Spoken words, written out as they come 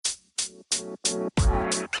Okay,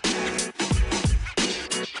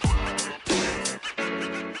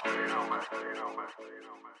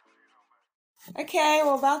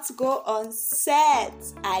 we're about to go on set.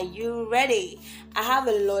 Are you ready? I have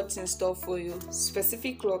a lot in store for you.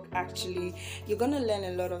 Specific work, actually. You're gonna learn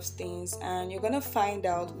a lot of things, and you're gonna find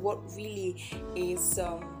out what really is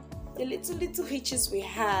the little hitches we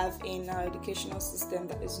have in our educational system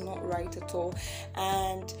that is not right at all.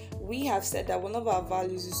 And we have said that one of our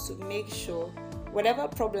values is to make sure whatever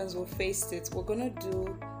problems we face we're gonna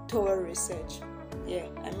do thorough research. Yeah,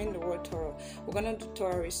 I mean the word thorough. We're going to do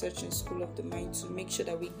thorough research in School of the Mind to make sure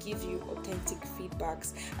that we give you authentic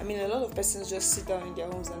feedbacks. I mean, a lot of persons just sit down in their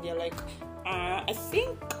homes and they're like, I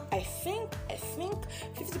think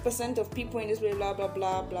 50% of people in this way, blah, blah,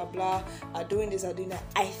 blah, blah, blah, are doing this, are doing that.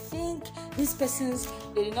 I think these persons,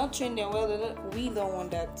 they did not train them well. We don't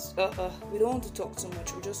want that. We don't want to talk too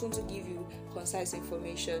much. We just want to give you concise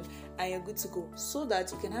information and you're good to go, so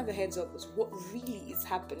that you can have a heads up as what really is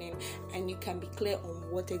happening and you can be clear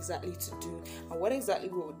on what exactly to do and what exactly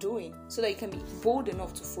we're doing, so that you can be bold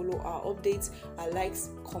enough to follow our updates, our likes,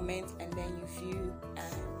 comments, and then you view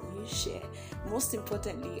and you share. Most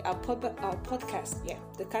importantly, our podcast,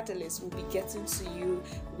 the Catalyst, will be getting to you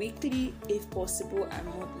weekly if possible and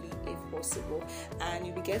monthly if possible, and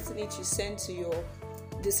you'll be getting it to send to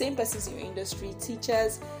the same persons in your industry,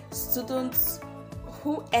 teachers, students,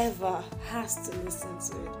 whoever has to listen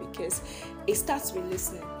to it, because it starts with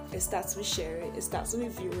listening, it starts with sharing, it starts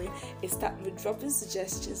with viewing, it starts with dropping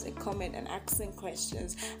suggestions and comment and asking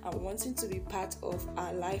questions and wanting to be part of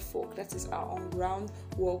our life work. That is our on-ground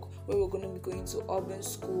work, where we're going to be going to urban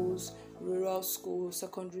schools, rural schools,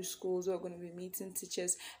 secondary schools, where we're going to be meeting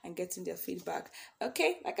teachers and getting their feedback.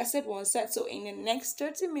 Okay, like I said, one set. So in the next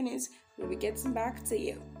 30 minutes, we'll be getting back to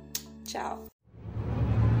you. Ciao.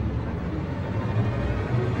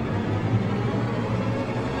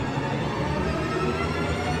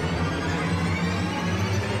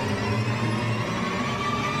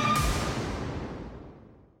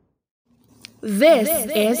 This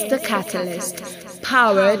is The Catalyst,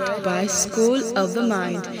 powered by School of the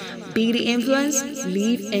Mind. Be the influence,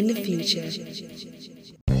 live in the future.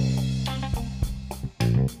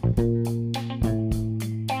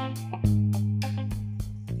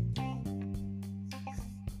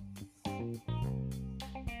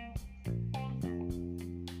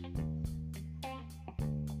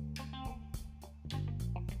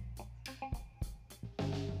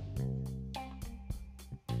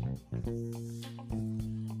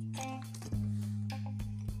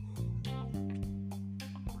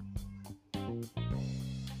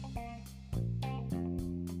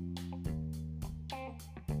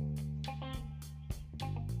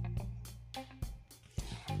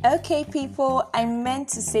 Okay, people, I meant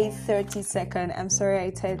to say 30 seconds. I'm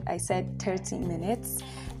sorry, I said 30 minutes.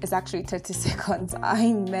 It's actually 30 seconds.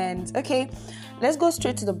 I meant. Okay, let's go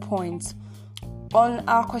straight to the point. On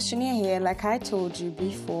our questionnaire here, like I told you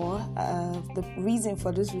before, the reason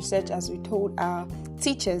for this research, as we told our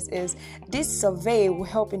teachers, is this survey will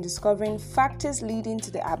help in discovering factors leading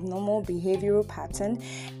to the abnormal behavioral pattern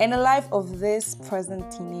in the life of this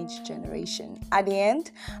present teenage generation. At the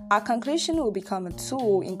end, our conclusion will become a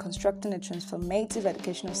tool in constructing a transformative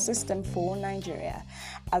educational system for Nigeria.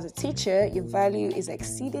 As a teacher, your value is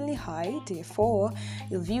exceedingly high, therefore,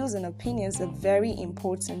 your views and opinions are very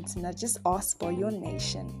important to not just us, but your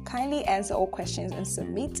nation. Kindly answer all questions and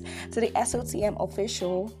submit to the SOTM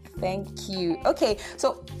official. Thank you. Okay,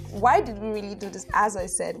 so why did we really do this? As I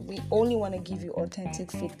said, we only want to give you authentic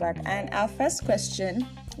feedback. And our first question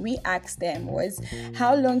we asked them was,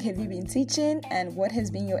 how long have you been teaching and what has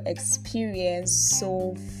been your experience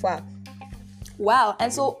so far? Wow.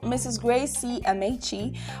 And so Mrs. Gracie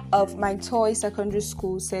Amechi of My Toy Secondary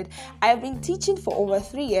School said, I have been teaching for over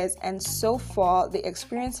 3 years and so far the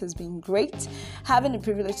experience has been great, having the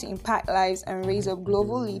privilege to impact lives and raise up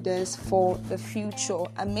global leaders for the future.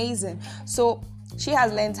 Amazing. So she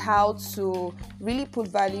has learned how to really put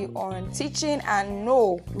value on teaching and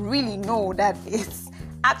really know that it's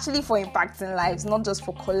actually for impacting lives, not just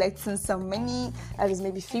for collecting some money, that is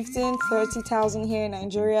maybe 30,000 here in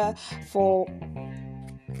Nigeria for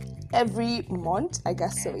every month, I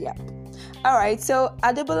guess so, yeah. Alright, so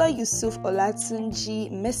Adebola Yusuf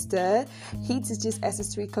Olatunji Mr. He teaches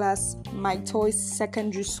SS3 class, My Toys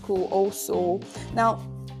Secondary School also. Now,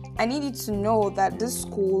 I need you to know that these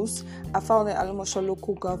schools are found in Alomosho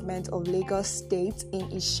local government of Lagos State in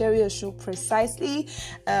Isheri Osun, precisely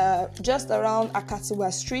just around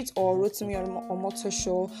Akatiwa Street or Rotimi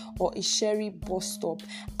Omotosho or Isheri bus stop.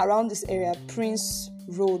 Around this area, Prince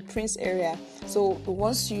Road, Prince area. So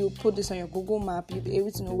once you put this on your Google map, you'll be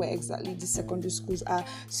able to know where exactly these secondary schools are,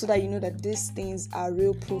 so that you know that these things are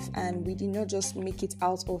real proof and we did not just make it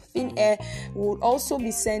out of thin air. We'll also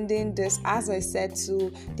be sending this, as I said,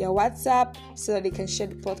 to their WhatsApp so that they can share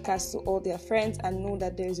the podcast to all their friends and know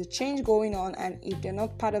that there is a change going on, and if they're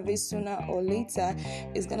not part of it sooner or later,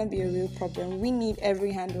 it's going to be a real problem. We need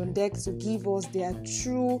every hand on deck to give us their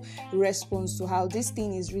true response to how this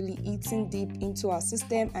thing is really eating deep into our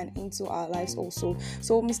system and into our lives also.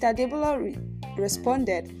 So Mr. Debola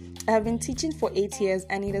responded, I have been teaching for 8 years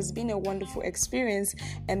and it has been a wonderful experience,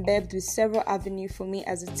 embedded with several avenues for me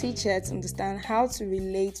as a teacher to understand how to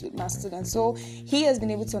relate with my students. So he has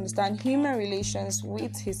been able to understand human relations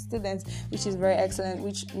with his students, which is very excellent,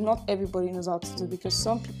 which not everybody knows how to do, because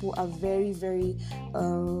some people are very, very,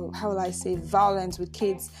 violent with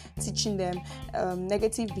kids, teaching them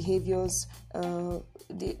negative behaviors.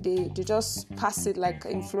 They just pass it like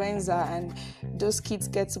influenza, and those kids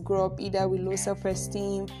get to grow up either with low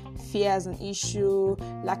self-esteem, fear as an issue,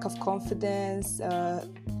 lack of confidence,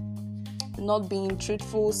 not being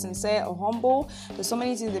truthful, sincere, or humble. There's so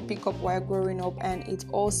many things they pick up while growing up, and it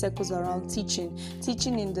all circles around teaching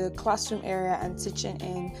in the classroom area and teaching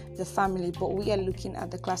in the family. But we are looking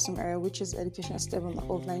at the classroom area, which is educational system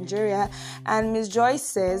of Nigeria. And Miss Joyce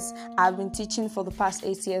says, I've been teaching for the past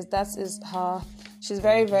 8 years. That is her. She's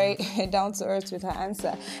very, very down to earth with her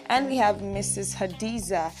answer. And we have Mrs.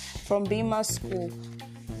 Hadiza from Bima School.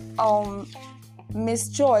 Miss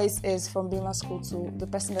Joyce is from Bima School too, the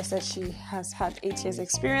person that said she has had 8 years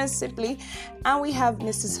experience simply. And we have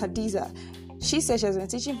Mrs. Hadiza. She says she has been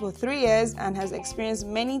teaching for 3 years and has experienced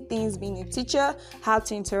many things being a teacher, how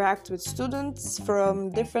to interact with students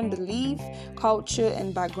from different belief, culture,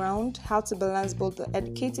 and background, how to balance both the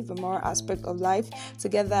educative and moral aspect of life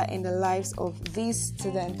together in the lives of these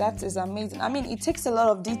students. That is amazing. I mean, it takes a lot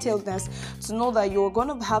of detailedness to know that you're going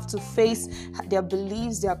to have to face their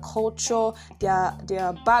beliefs, their culture,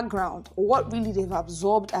 their background, what really they've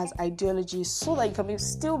absorbed as ideology, so that you can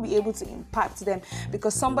still be able to impact them.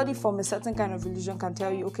 Because somebody from a certain kind of religion can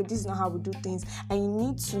tell you, okay, this is not how we do things, and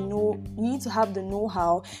you need to have the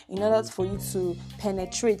know-how in order for you to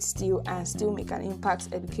penetrate still and still make an impact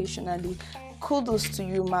educationally. Kudos to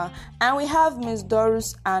you, ma. And we have Miss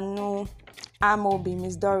Doris Amobi.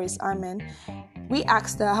 Miss Doris, amen. We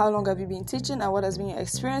asked her, how long have you been teaching and what has been your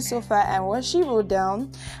experience so far? And what she wrote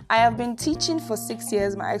down, I have been teaching for 6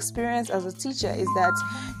 years. My experience as a teacher is that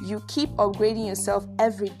you keep upgrading yourself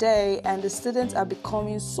every day, and the students are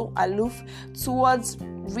becoming so aloof towards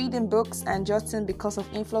reading books and jotting because of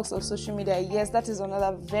influx of social media. Yes, that is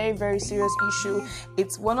another very, very serious issue.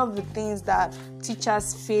 It's one of the things that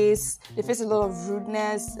teachers face. They face a lot of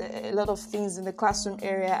rudeness, a lot of things in the classroom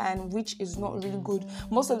area, and which is not really good.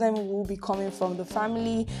 Most of them will be coming from the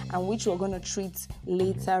family, and which we're going to treat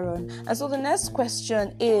later on. And so the next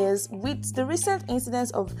question is, with the recent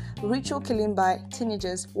incidents of ritual killing by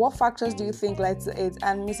teenagers, what factors do you think led to it?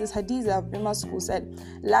 And Mrs. Hadiza of Bima School said,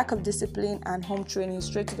 lack of discipline and home training.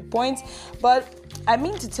 Straight to the point. But I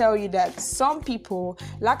mean to tell you that some people,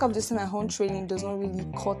 lack of discipline and home training does not really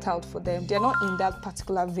cut out for them. They're not in that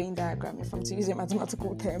particular Venn diagram, if I'm to use a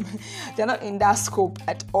mathematical term. They're not in that scope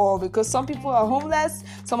at all, because some people are homeless,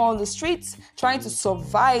 some are on the streets trying to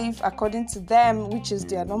survive according to them, which is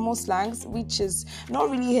their normal slangs, which is not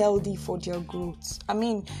really healthy for their growth. I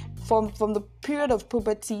mean, from the period of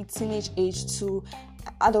puberty, teenage age to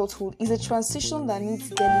adulthood is a transition that needs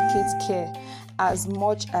delicate care as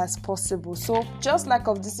much as possible. So just lack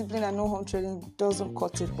of discipline and no home training doesn't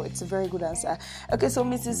cut it, but it's a very good answer. Okay, so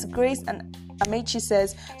Mrs. Grace and Amechi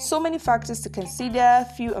says, so many factors to consider.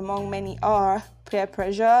 Few among many are peer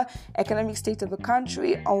pressure, economic state of the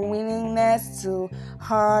country, unwillingness to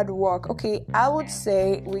hard work. Okay, I would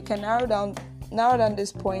say we can narrow down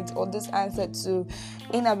this point or this answer to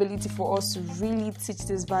inability for us to really teach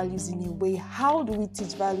these values in a way. How do we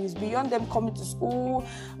teach values beyond them coming to school,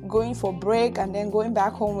 going for break, and then going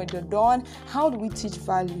back home with the dawn? How do we teach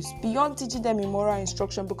values beyond teaching them in moral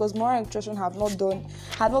instruction? Because moral instruction have not done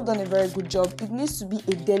a very good job. It needs to be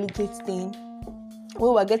a delicate thing.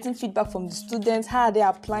 Well, we're getting feedback from the students. How are they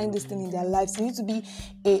applying this thing in their lives? It needs to be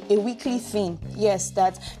a weekly thing. Yes,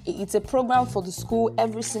 that it's a program for the school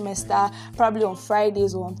every semester, probably on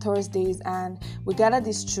Fridays or on Thursdays. And we gather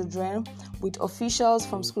these children with officials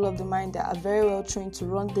from School of the Mind that are very well trained to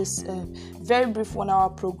run this very brief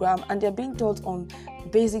 1-hour program. And they're being taught on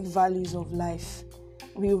basic values of life.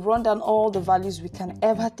 We run down all the values we can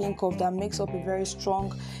ever think of that makes up a very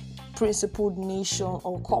strong principled nation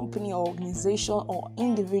or company or organization or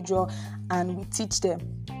individual, and we teach them.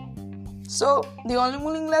 So the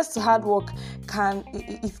unwillingness to hard work can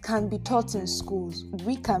be taught in schools.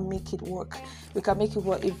 We can make it work.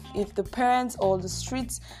 If the parents or the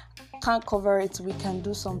streets can't cover it, we can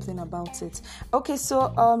do something about it. Okay,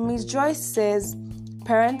 so Ms. Joyce says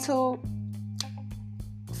parental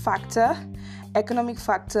factor, economic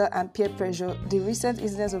factor, and peer pressure. The recent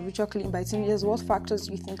incidents of ritual killing by teenagers, what factors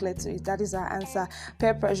do you think led to it? That is our answer.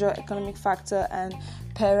 Peer pressure, economic factor, and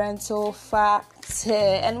parental factor.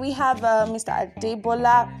 And we have Mr.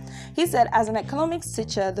 Adebola. He said, as an economics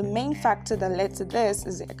teacher, the main factor that led to this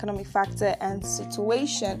is the economic factor and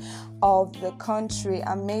situation of the country.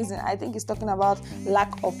 Amazing. I think he's talking about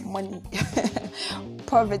lack of money.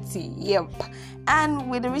 Poverty. Yep. And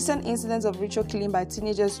with the recent incidents of ritual killing by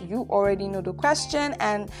teenagers, you already know the question.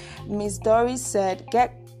 And Ms. Doris said,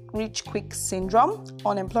 get rich quick syndrome,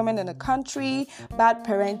 unemployment in the country, bad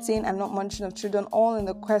parenting, and not monitoring of children, all in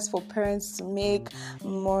the quest for parents to make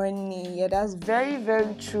money. Yeah, that's very,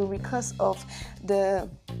 very true because of the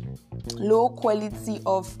low quality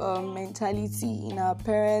of mentality in our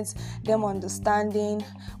parents, them understanding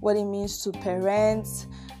what it means to parent.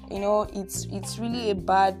 It's really a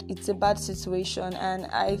bad situation, and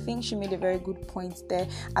I think she made a very good point there.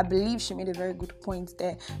 I believe she made a very good point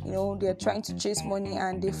there. They're trying to chase money,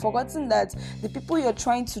 and they've forgotten that the people you're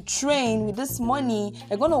trying to train with this money,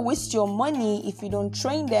 they're going to waste your money if you don't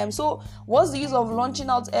train them. So what's the use of launching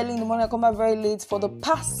out early in the morning and come back very late? For the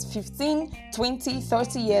past 15, 20,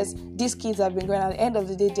 30 years, these kids have been going. At the end of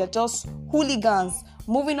the day, they're just hooligans,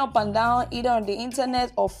 moving up and down either on the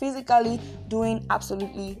internet or physically doing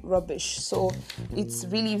absolutely rubbish. So it's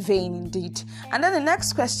really vain indeed. And then the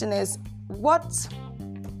next question is, what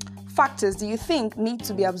factors do you think need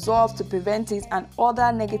to be absorbed to prevent it and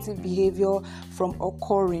other negative behavior from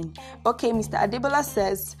occurring? Okay, Mr. Adebola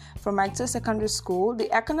says, from Magto Secondary School,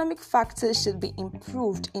 the economic factors should be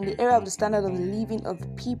improved in the area of the standard of living of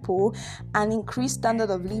people. An increased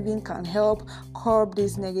standard of living can help curb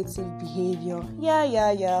this negative behavior.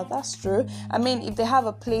 Yeah, that's true. I mean, if they have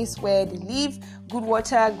a place where they live, good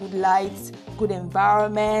water, good lights, good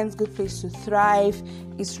environment, good place to thrive,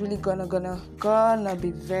 it's really gonna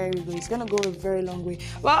be very good. It's gonna go a very long way.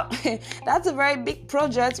 Well, that's a very big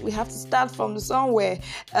project. We have to start from somewhere.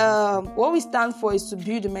 What we stand for is to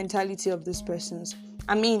build the mentality of these persons.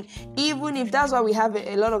 I mean, even if that's why we have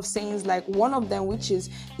a lot of sayings, like one of them, which is,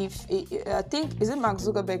 I think, is it Mark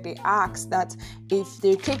Zuckerberg, they asked that if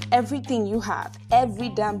they take everything you have, every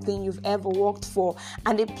damn thing you've ever worked for,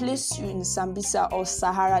 and they place you in the Sambisa or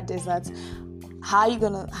Sahara Desert, how you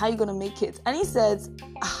gonna make it? And he says,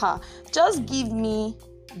 just give me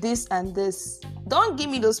this and this. Don't give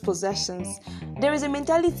me those possessions. There is a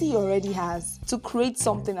mentality he already has to create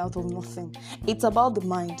something out of nothing. It's about the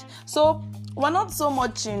mind. So we're not so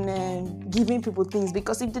much in giving people things,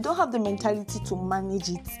 because if they don't have the mentality to manage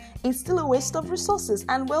it, it's still a waste of resources.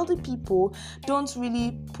 And wealthy people don't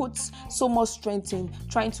really put so much strength in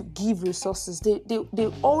trying to give resources.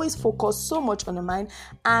 They always focus so much on the mind,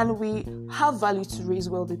 and we have value to raise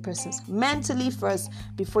wealthy persons mentally first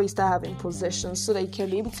before you start having possessions, so that you can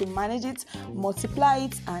be able to manage it, multiply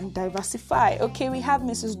it, and diversify. Okay, we have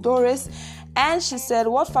Mrs. Doris, and she said,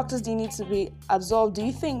 what factors do you need to be absorbed? Do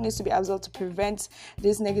you think needs to be absorbed to prevent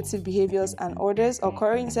these negative behaviors and orders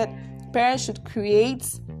occurring? He said, parents should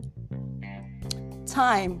create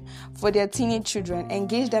time for their teenage children,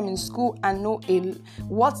 engage them in school and know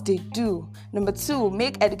what they do. Number 2,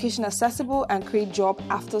 make education accessible and create job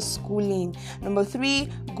after schooling. Number 3,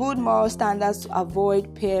 good moral standards to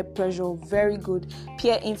avoid peer pressure. Very good.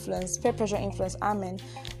 Peer pressure influence. Amen.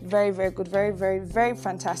 Very, very good. Very, very, very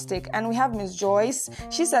fantastic. And we have Ms. Joyce.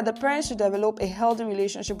 She said the parents should develop a healthy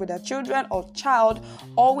relationship with their children or child,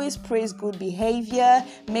 always praise good behavior,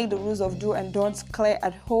 make the rules of do and don'ts clear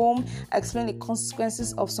at home, explain the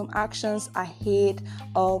consequences of some actions ahead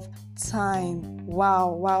of time.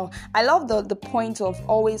 Wow. I love the point of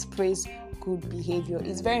always praise good behavior.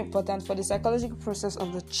 It's very important for the psychological process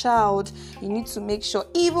of the child. You need to make sure,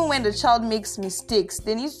 even when the child makes mistakes,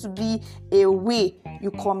 there needs to be a way you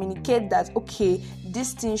communicate that, okay,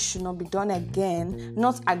 this thing should not be done again,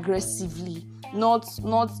 not aggressively, not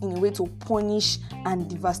in a way to punish and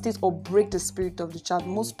devastate or break the spirit of the child.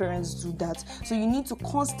 Most parents do that. So you need to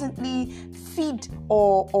constantly feed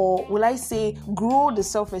or will I say grow the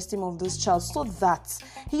self-esteem of this child, so that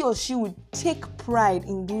he or she would take pride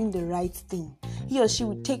in doing the right thing. He or she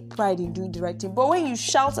would take pride in doing the right thing. But when you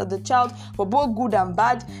shout at the child for both good and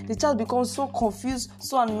bad, the child becomes so confused,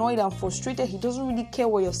 so annoyed and frustrated. He doesn't really care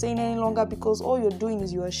what you're saying any longer, because all you're doing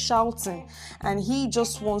is you are shouting, and he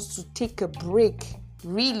just wants to take a break,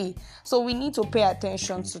 really. So we need to pay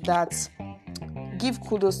attention to that. give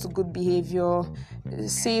kudos to good behavior,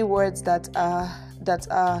 say words that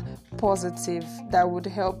are positive, that would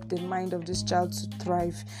help the mind of this child to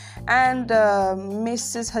thrive. And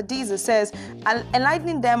Mrs. Hadiza says,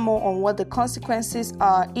 enlightening them more on what the consequences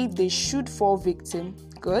are if they should fall victim.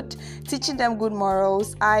 Good. Teaching them good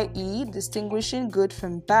morals, i.e. distinguishing good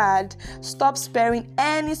from bad. Stop sparing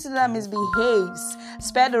any student that misbehaves.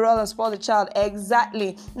 Spare the rod and spoil the child.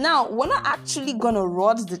 Exactly. Now, we're not actually going to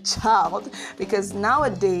rod the child, because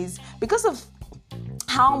nowadays, because of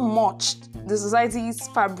how much the society's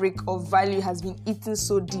fabric of value has been eaten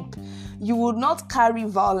so deep, you will not carry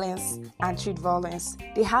violence and treat violence.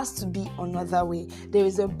 There has to be another way. There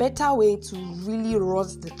is a better way to really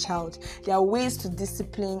rod the child. There are ways to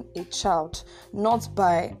discipline a child, not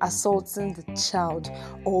by assaulting the child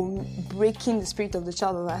or breaking the spirit of the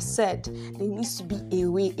child. As I said, there needs to be a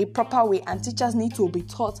way, a proper way, and teachers need to be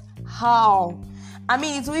taught how. I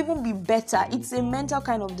mean, it will even be better. It's a mental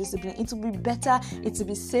kind of discipline. It will be better. It will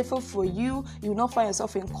be safer for you. You will not find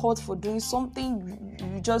yourself in court for doing something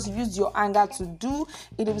you just used your anger to do.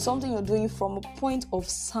 It will be something you're doing from a point of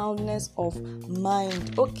soundness of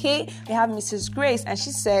mind. Okay, we have Mrs. Grace, and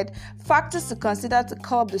she said, factors to consider to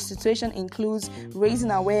curb the situation includes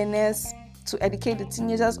raising awareness, to educate the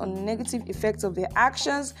teenagers on the negative effects of their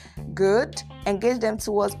actions. Good. Engage them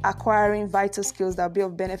towards acquiring vital skills that will be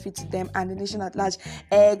of benefit to them and the nation at large.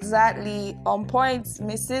 Exactly. On point,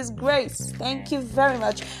 Mrs. Grace. Thank you very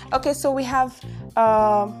much. Okay, so we have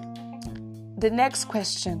the next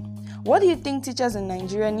question. What do you think teachers in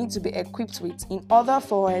Nigeria need to be equipped with in order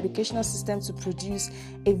for our educational system to produce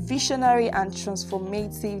a visionary and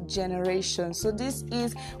transformative generation? So this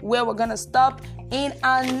is where we're going to stop. In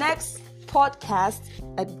our next podcast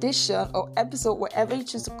edition or episode, whatever you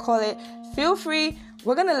choose to call it, feel free.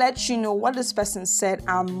 We're going to let you know what this person said,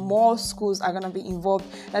 and more schools are going to be involved.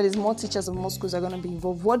 That is, more teachers of more schools are going to be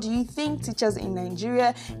involved. What do you think teachers in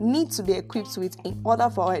Nigeria need to be equipped with in order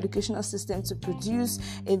for our educational system to produce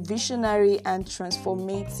a visionary and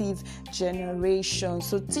transformative generation?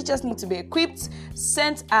 So teachers need to be equipped,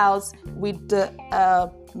 sent out with the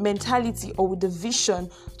mentality or with the vision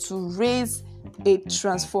to raise a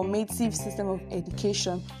transformative system of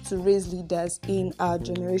education, to raise leaders in our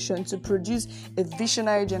generation, to produce a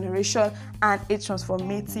visionary generation and a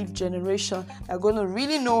transformative generation that are going to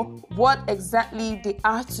really know what exactly they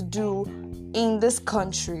are to do in this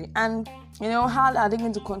country, and how are they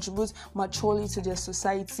going to contribute maturely to their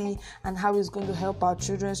society, and how it's going to help our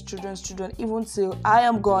children's children, even till I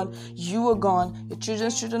am gone, you are gone, your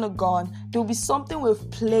children's children are gone. There will be something we've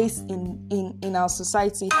placed in our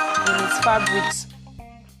society, in its fabrics,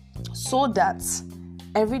 so that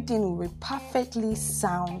everything will be perfectly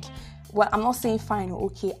sound. Well, I'm not saying fine or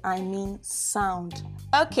okay, I mean sound.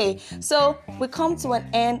 Okay, so we come to an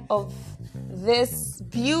end of this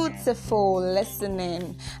beautiful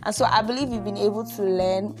listening, and so I believe you've been able to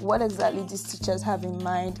learn what exactly these teachers have in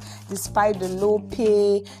mind, despite the low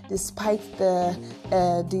pay, despite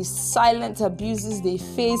the silent abuses they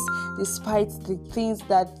face, despite the things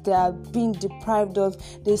that they are being deprived of.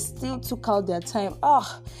 They still took out their time.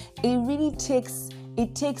 It really takes a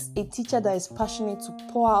teacher that is passionate to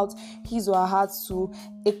pour out his or her heart to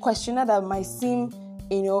a questionnaire that might seem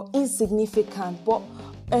insignificant, but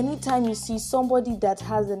anytime you see somebody that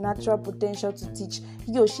has the natural potential to teach,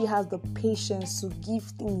 he or she has the patience to give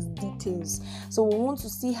things details. So we want to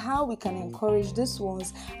see how we can encourage these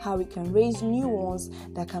ones, how we can raise new ones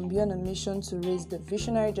that can be on a mission to raise the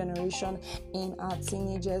visionary generation in our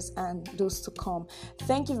teenagers and those to come.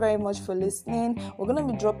 Thank you very much for listening. We're going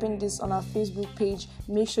to be dropping this on our Facebook page.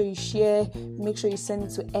 Make sure you share. Make sure you send it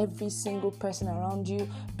to every single person around you.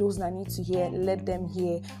 Those that need to hear, let them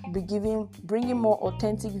hear. We'll be bringing more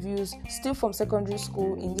authentic views, still from secondary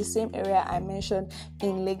school in the same area I mentioned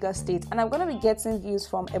in Lagos State. And I'm going to be getting views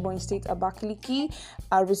from Ebonyi State, Abakaliki.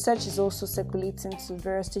 Our research is also circulating to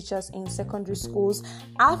various teachers in secondary schools.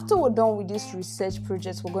 After we're done with this research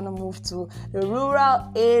project, we're going to move to the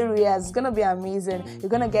rural areas. It's going to be amazing. You're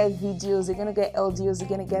going to get videos, you're going to get LDOs, you're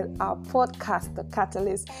going to get our podcast, The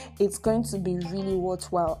Catalyst. It's going to be really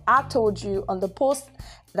worthwhile. I told you on the post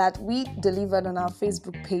that we delivered on our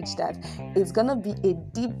Facebook page that it's gonna be a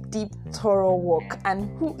deep, thorough work. And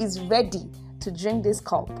who is ready to drink this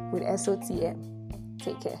cup with SOTM?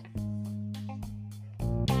 Take care.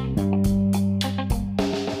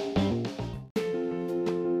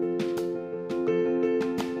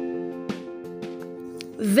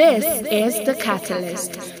 This is The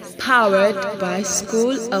Catalyst, powered by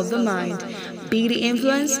School of the Mind. Be the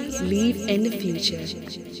influence, live in the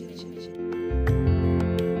future.